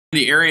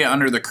the area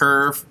under the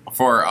curve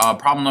for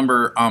problem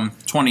number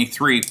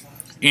 23.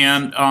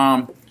 And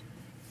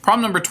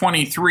problem number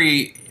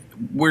 23,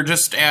 we're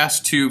just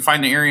asked to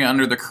find the area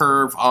under the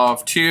curve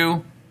of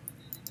 2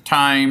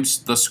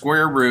 times the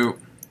square root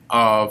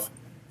of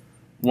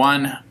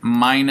 1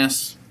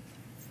 minus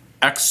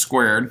x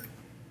squared.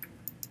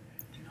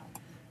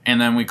 And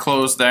then we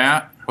close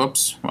that.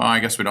 Whoops. Well, I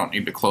guess we don't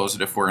need to close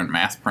it if we're in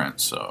math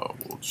print, so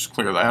we'll just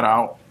clear that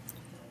out.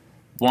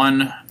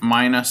 1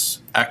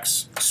 minus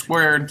x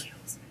squared,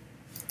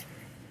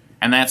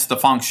 and that's the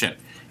function.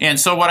 And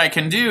so what I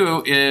can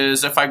do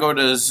is, if I go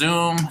to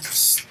zoom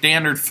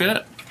standard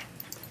fit,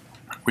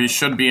 we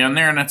should be in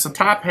there, and it's the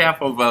top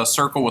half of a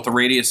circle with a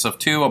radius of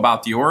 2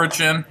 about the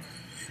origin.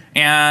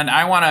 And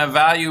I want to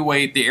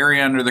evaluate the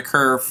area under the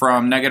curve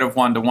from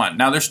 -1 to 1.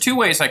 Now there's two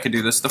ways I could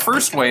do this. The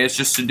first way is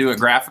just to do it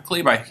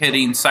graphically by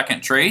hitting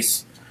second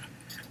trace,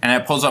 and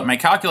it pulls up my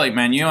calculate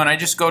menu, and I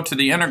just go to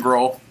the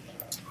integral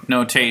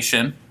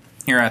notation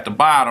here at the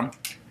bottom,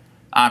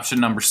 option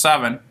number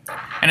 7,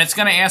 and it's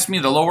going to ask me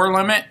the lower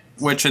limit,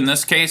 which in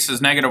this case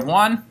is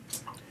 -1.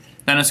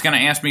 Then it's going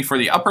to ask me for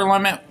the upper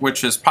limit,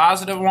 which is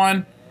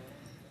 +1,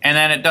 and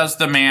then it does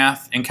the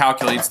math and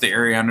calculates the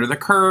area under the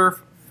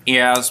curve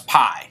as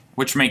pi,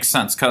 which makes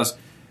sense because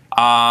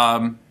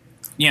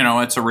you know,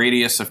 it's a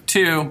radius of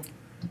 2,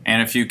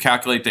 and if you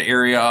calculate the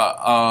area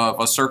of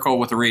a circle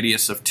with a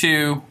radius of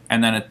 2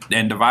 and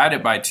then divide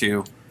it by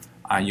 2,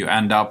 you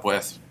end up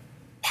with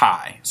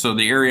pi. So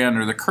the area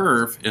under the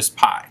curve is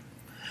pi.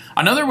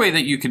 Another way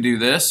that you could do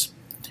this,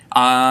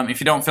 if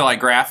you don't feel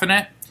like graphing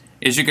it,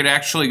 is you could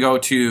actually go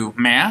to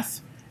math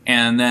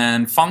and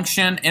then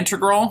function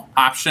integral,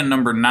 option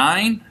number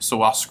 9.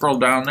 So I'll scroll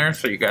down there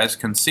so you guys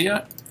can see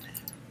it.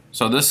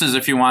 So this is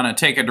if you want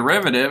to take a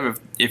derivative.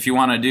 If you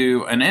want to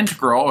do an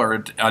integral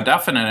or a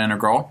definite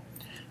integral,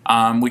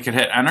 we could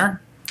hit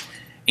enter.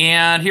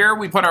 And here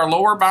we put our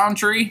lower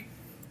boundary.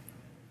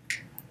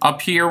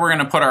 Up here we're going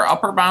to put our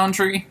upper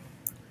boundary.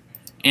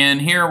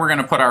 And here we're going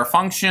to put our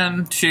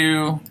function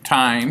 2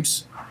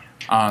 times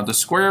the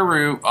square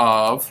root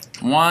of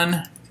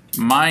 1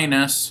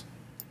 minus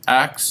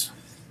x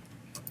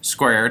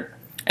squared.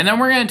 And then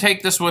we're going to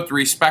take this with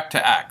respect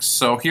to x.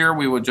 So here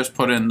we would just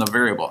put in the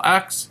variable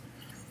x.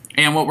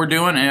 And what we're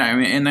doing,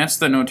 and that's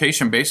the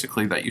notation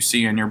basically that you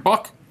see in your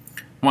book.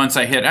 Once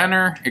I hit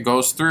enter, it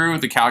goes through,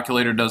 the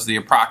calculator does the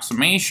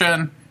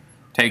approximation,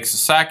 takes a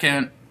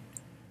second,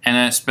 and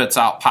then it spits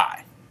out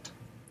pi.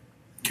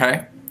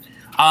 Okay?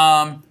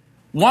 I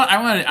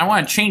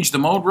want to change the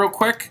mode real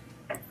quick,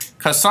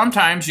 because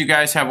sometimes you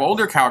guys have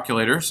older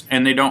calculators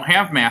and they don't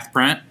have math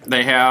print,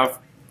 they have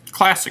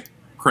classic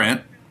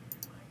print.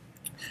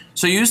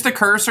 So use the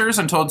cursors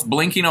until it's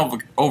blinking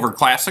over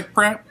classic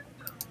print,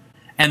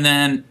 and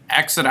then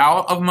exit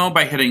out of mode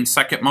by hitting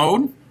second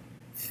mode.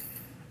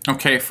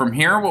 Okay, from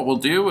here what we'll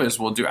do is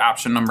we'll do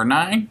option number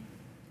 9.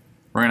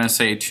 We're going to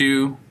say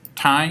 2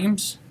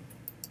 times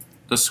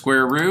the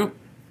square root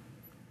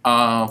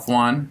of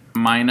 1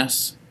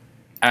 minus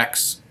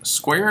x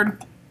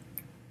squared,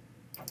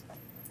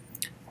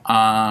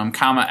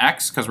 comma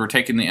x, because we're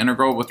taking the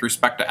integral with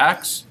respect to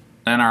x.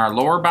 Then our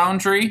lower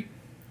boundary,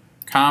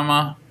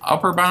 comma,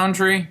 upper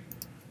boundary,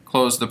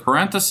 close the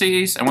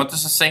parentheses. And what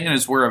this is saying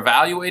is we're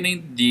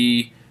evaluating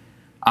the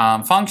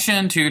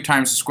function 2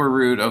 times the square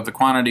root of the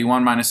quantity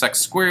 1 minus x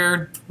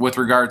squared with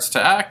regards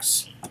to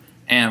x,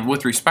 and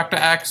with respect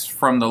to x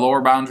from the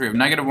lower boundary of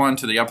 -1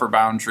 to the upper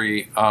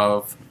boundary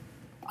of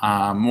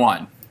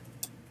 1.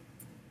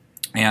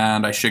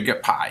 And I should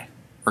get pi,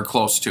 or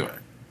close to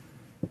it.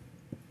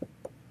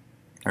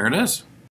 There it is.